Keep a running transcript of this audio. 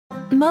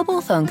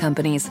Mobile phone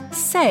companies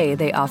say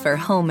they offer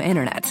home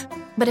internet.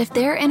 But if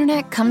their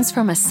internet comes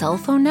from a cell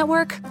phone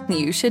network,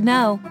 you should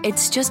know.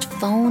 It's just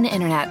phone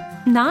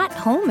internet, not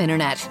home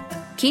internet.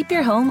 Keep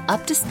your home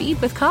up to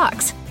speed with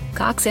Cox.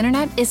 Cox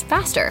internet is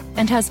faster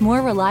and has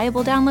more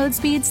reliable download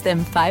speeds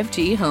than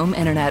 5G home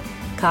internet.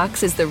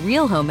 Cox is the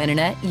real home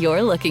internet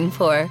you're looking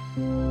for.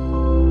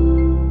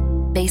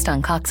 Based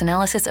on Cox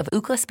analysis of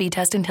Ookla speed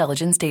test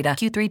intelligence data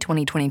Q3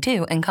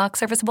 2022 and Cox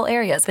serviceable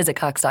areas, visit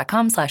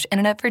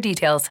cox.com/internet for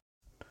details.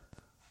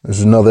 This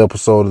is another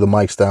episode of the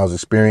Mike Styles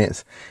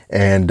Experience,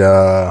 and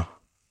got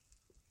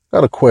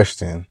a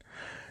question.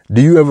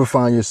 Do you ever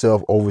find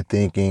yourself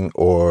overthinking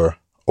or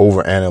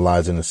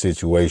overanalyzing a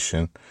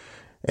situation?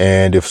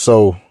 And if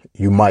so,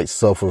 you might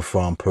suffer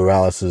from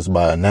paralysis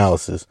by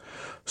analysis.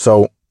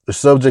 So the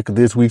subject of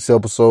this week's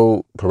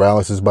episode,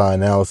 paralysis by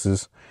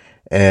analysis,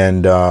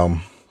 and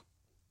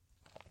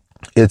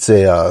it's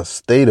a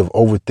state of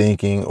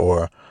overthinking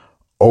or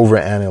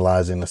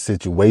overanalyzing a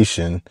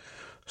situation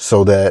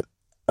so that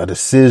a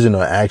decision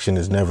or action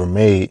is never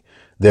made.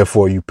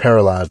 Therefore, you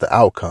paralyze the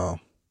outcome.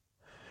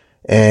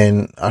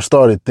 And I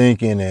started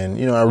thinking, and,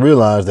 I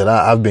realized that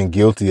I've been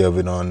guilty of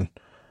it on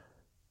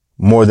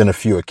more than a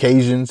few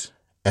occasions.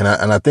 And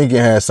I think it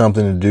has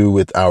something to do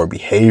with our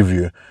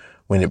behavior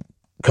when it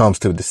comes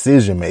to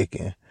decision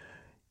making.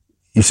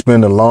 You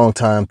spend a long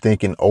time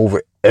thinking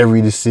over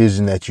every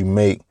decision that you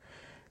make.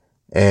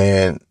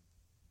 And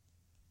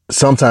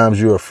sometimes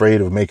you're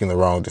afraid of making the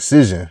wrong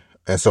decision.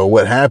 And so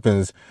what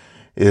happens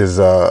is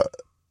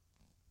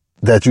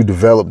that you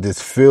develop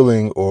this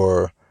feeling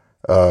or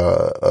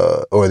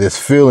this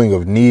feeling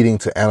of needing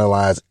to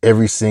analyze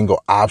every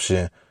single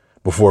option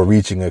before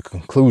reaching a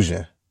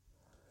conclusion.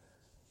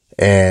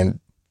 And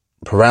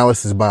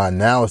paralysis by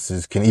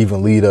analysis can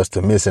even lead us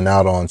to missing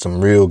out on some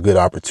real good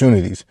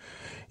opportunities.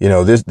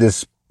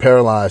 This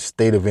paralyzed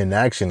state of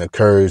inaction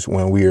occurs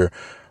when we're,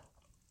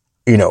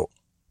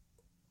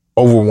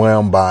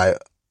 overwhelmed by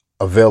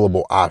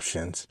available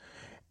options.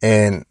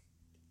 And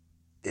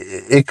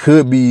it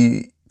could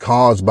be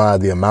caused by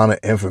the amount of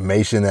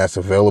information that's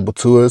available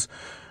to us.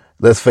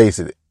 Let's face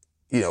it,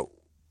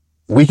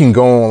 we can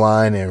go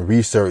online and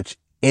research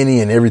any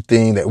and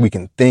everything that we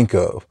can think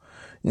of.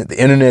 The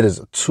internet is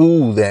a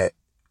tool that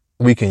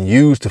we can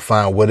use to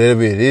find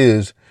whatever it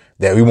is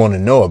that we want to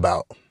know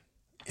about.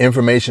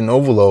 Information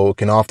overload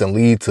can often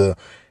lead to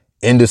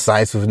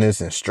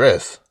indecisiveness and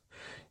stress.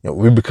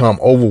 We become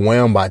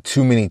overwhelmed by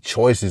too many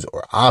choices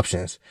or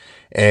options.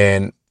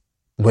 And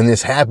when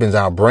this happens,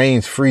 our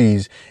brains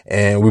freeze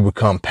and we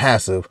become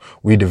passive.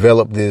 We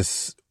develop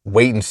this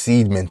wait and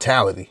see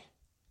mentality.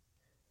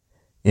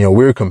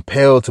 We're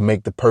compelled to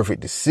make the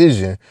perfect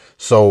decision.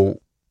 So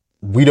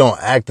we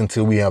don't act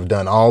until we have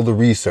done all the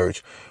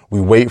research. We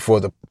wait for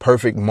the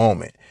perfect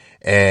moment.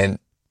 And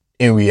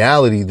in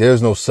reality,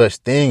 there's no such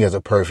thing as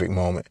a perfect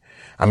moment.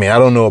 I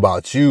don't know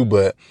about you,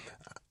 but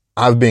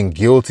I've been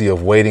guilty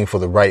of waiting for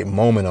the right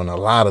moment on a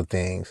lot of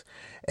things.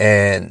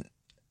 And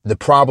the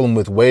problem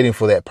with waiting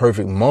for that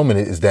perfect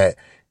moment is that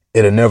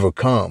it'll never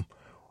come.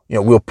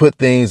 We'll put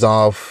things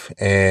off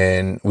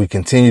and we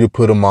continue to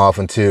put them off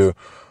until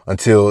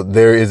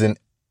there isn't,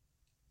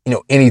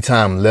 any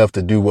time left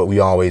to do what we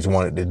always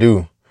wanted to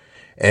do.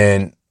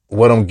 And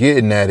what I'm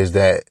getting at is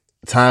that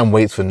time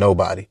waits for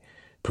nobody.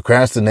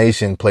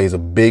 Procrastination plays a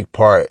big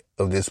part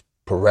of this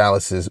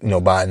paralysis,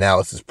 by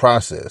analysis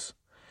process.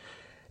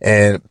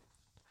 And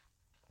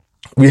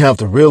we have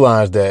to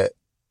realize that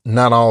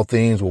not all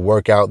things will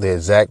work out the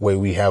exact way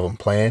we have them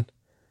planned.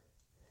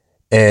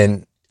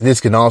 And this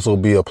can also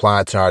be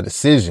applied to our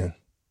decision.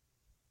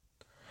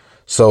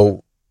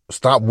 So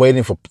stop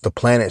waiting for the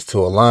planets to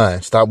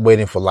align. Stop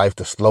waiting for life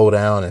to slow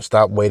down and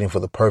stop waiting for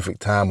the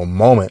perfect time or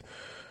moment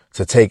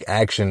to take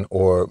action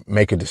or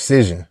make a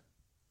decision.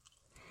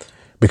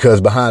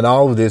 Because behind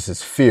all of this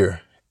is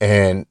fear.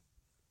 And,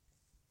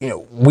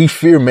 we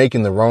fear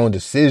making the wrong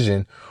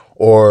decision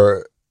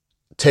or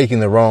taking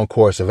the wrong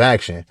course of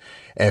action.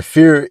 And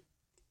fear,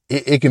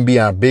 it can be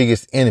our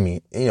biggest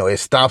enemy. It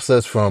stops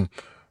us from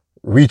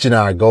reaching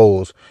our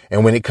goals.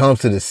 And when it comes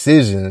to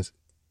decisions,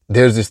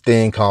 there's this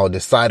thing called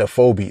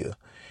decidophobia.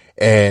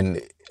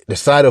 And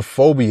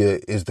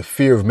decidophobia is the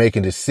fear of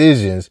making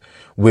decisions,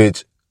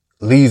 which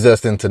leads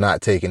us into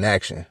not taking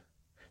action.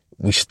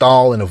 We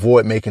stall and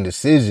avoid making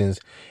decisions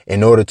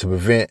in order to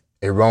prevent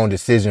a wrong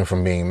decision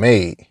from being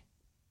made.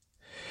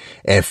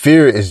 And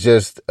fear is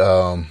just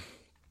an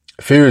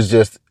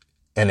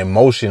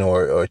emotion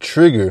or a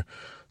trigger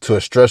to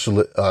a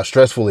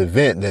stressful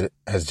event that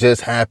has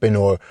just happened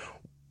or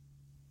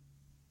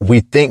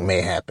we think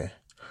may happen.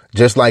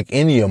 Just like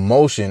any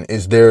emotion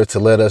is there to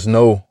let us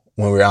know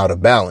when we're out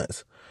of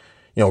balance.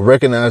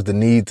 Recognize the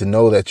need to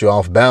know that you're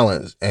off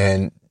balance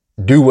and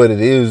do what it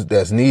is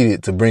that's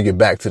needed to bring it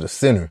back to the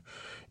center.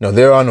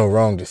 There are no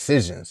wrong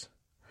decisions.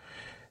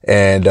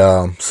 And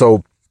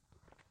so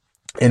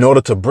in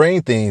order to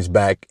bring things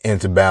back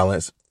into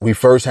balance, we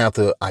first have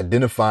to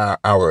identify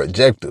our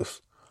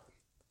objectives.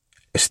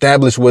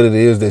 Establish what it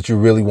is that you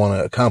really want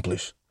to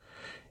accomplish.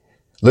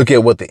 Look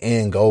at what the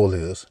end goal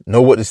is.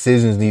 Know what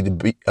decisions need to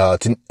be,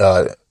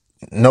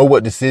 know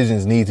what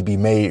decisions need to be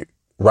made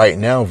right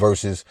now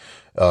versus,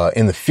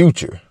 in the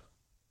future.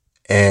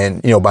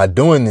 And, by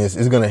doing this,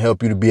 it's going to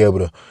help you to be able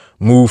to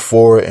move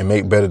forward and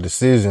make better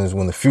decisions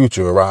when the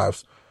future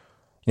arrives.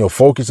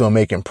 Focus on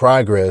making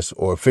progress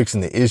or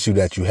fixing the issue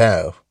that you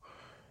have.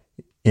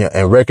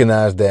 And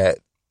recognize that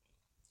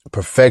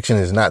perfection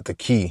is not the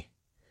key.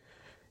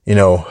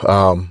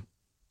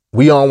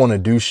 We all want to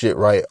do shit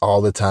right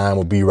all the time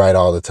or be right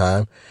all the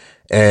time.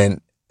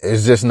 And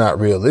it's just not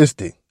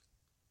realistic.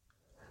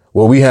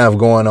 What we have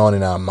going on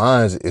in our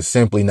minds is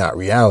simply not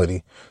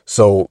reality.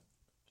 So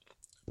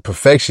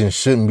perfection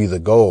shouldn't be the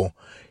goal.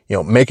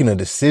 Making a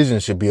decision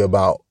should be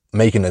about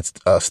making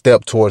a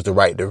step towards the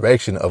right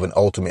direction of an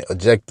ultimate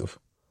objective.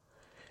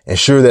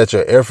 Ensure that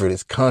your effort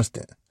is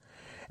constant.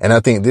 And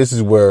I think this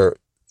is where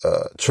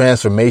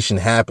transformation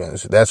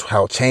happens. That's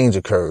how change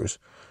occurs.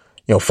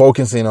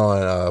 Focusing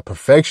on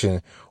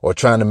perfection or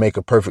trying to make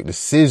a perfect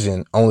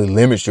decision only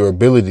limits your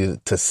ability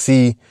to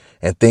see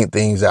and think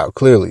things out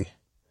clearly,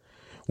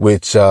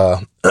 which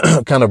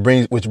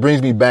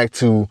brings me back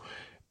to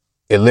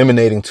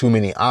eliminating too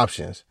many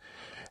options.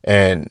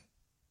 And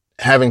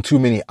having too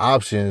many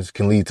options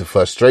can lead to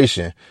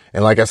frustration.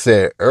 And like I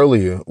said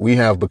earlier, we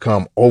have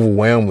become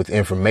overwhelmed with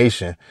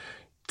information,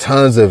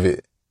 tons of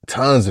it.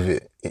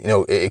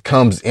 It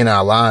comes in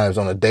our lives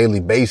on a daily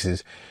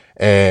basis,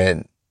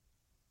 and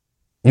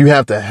you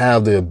have to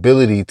have the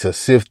ability to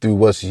sift through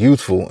what's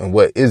useful and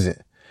what isn't.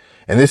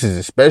 And this is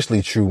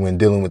especially true when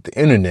dealing with the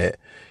internet.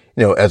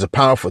 As a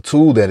powerful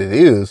tool that it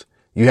is,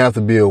 you have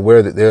to be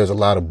aware that there's a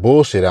lot of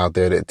bullshit out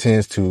there that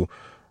tends to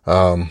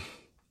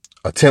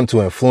attempt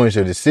to influence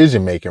your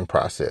decision-making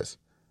process.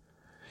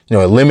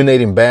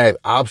 Eliminating bad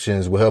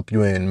options will help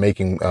you in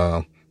making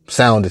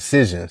sound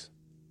decisions.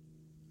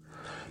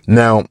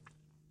 Now,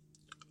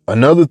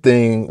 another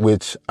thing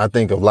which I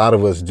think a lot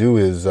of us do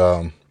is,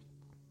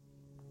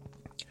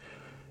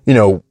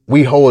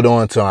 we hold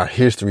on to our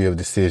history of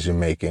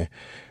decision-making,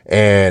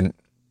 and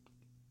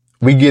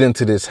we get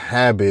into this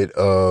habit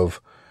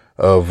of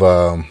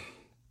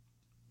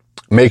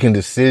making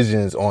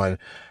decisions on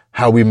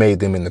how we made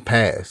them in the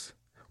past.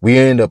 We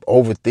end up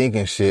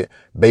overthinking shit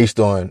based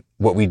on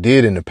what we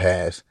did in the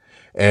past.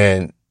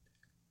 And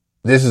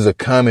this is a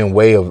common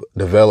way of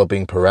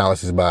developing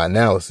paralysis by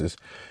analysis.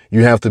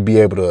 You have to be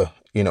able to,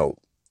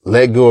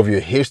 let go of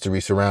your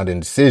history surrounding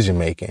decision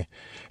making.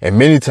 And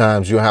many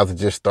times you'll have to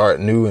just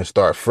start new and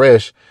start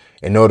fresh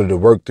in order to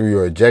work through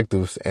your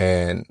objectives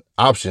and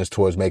options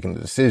towards making the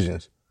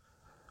decisions.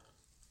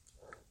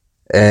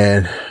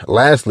 And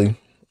lastly,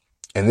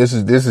 and this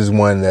is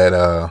one that,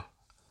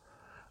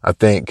 I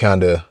think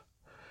kind of,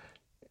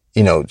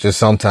 just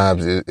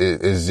sometimes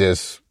it's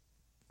just,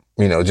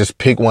 just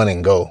pick one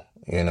and go,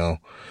 and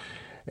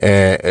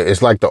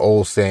it's like the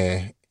old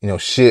saying,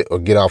 shit or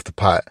get off the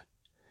pot.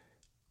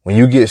 When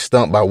you get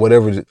stumped by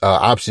whatever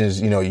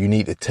options, you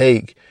need to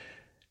take,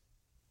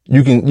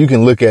 you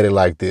can look at it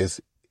like this.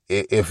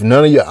 If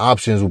none of your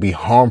options will be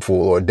harmful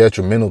or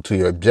detrimental to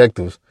your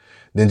objectives,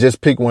 then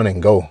just pick one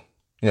and go.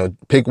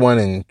 Pick one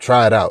and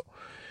try it out.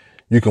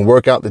 You can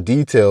work out the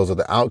details of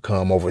the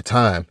outcome over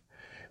time.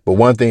 But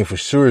one thing for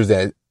sure is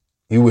that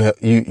you would have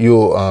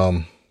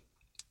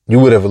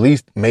at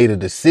least made a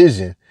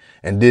decision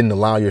and didn't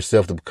allow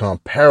yourself to become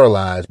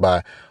paralyzed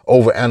by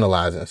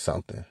overanalyzing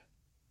something.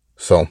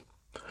 So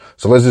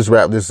let's just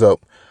wrap this up.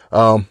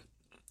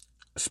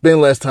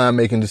 Spend less time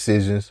making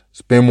decisions.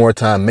 Spend more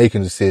time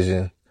making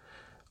decisions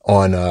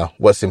on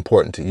what's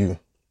important to you.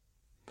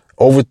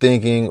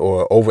 Overthinking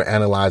or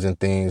overanalyzing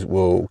things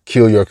will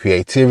kill your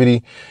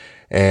creativity,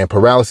 and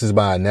paralysis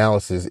by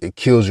analysis, it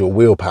kills your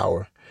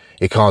willpower.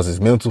 It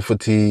causes mental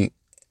fatigue.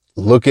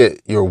 Look at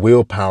your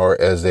willpower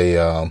as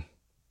a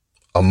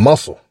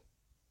muscle.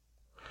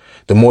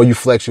 The more you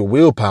flex your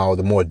willpower,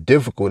 the more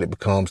difficult it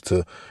becomes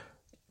to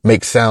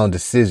make sound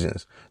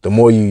decisions. The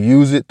more you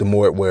use it, the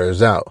more it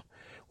wears out.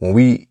 When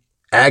we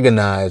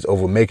agonize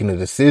over making a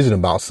decision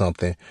about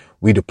something,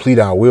 we deplete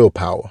our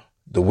willpower.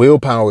 The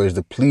willpower is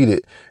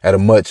depleted at a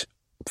much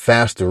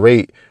faster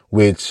rate,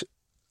 which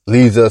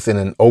leaves us in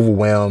an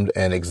overwhelmed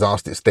and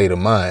exhausted state of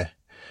mind.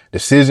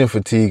 Decision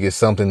fatigue is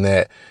something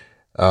that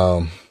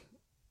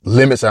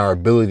limits our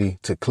ability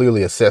to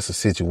clearly assess a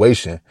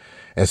situation.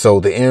 And so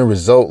the end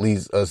result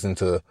leads us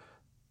into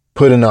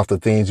putting off the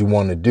things you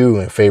want to do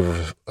in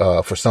favor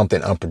for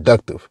something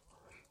unproductive.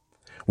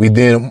 We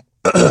then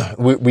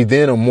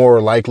are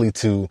more likely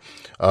to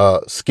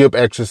skip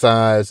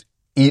exercise,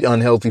 eat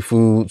unhealthy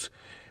foods,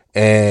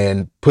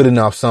 and putting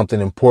off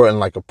something important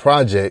like a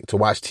project to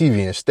watch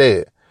TV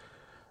instead.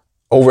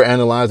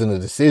 Overanalyzing a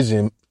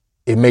decision,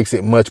 it makes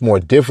it much more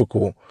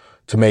difficult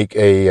to make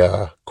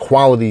a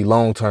quality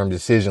long-term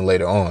decision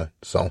later on.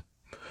 So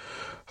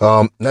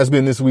that's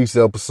been this week's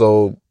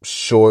episode.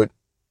 Short,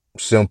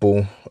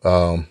 simple.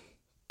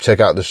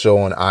 Check out the show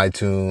on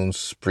iTunes,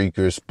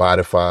 Spreaker,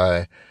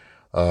 Spotify,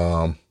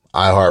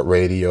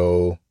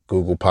 iHeartRadio,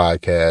 Google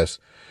Podcasts.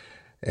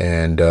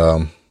 And,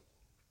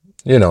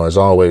 as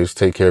always,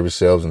 take care of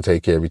yourselves and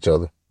take care of each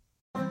other.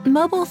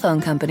 Mobile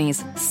phone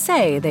companies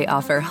say they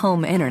offer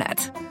home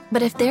internet.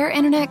 But if their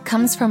internet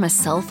comes from a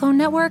cell phone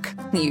network,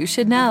 you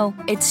should know.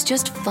 It's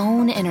just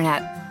phone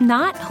internet,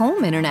 not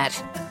home internet.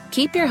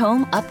 Keep your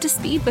home up to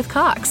speed with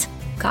Cox.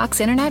 Cox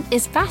internet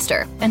is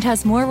faster and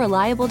has more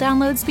reliable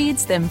download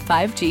speeds than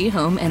 5G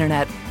home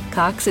internet.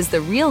 Cox is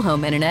the real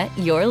home internet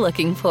you're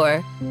looking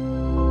for.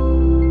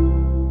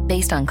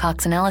 Based on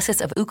Cox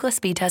analysis of Ookla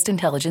speed test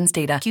intelligence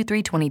data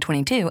Q3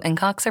 2022 and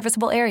Cox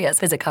serviceable areas,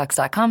 visit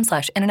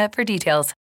cox.com/internet for details.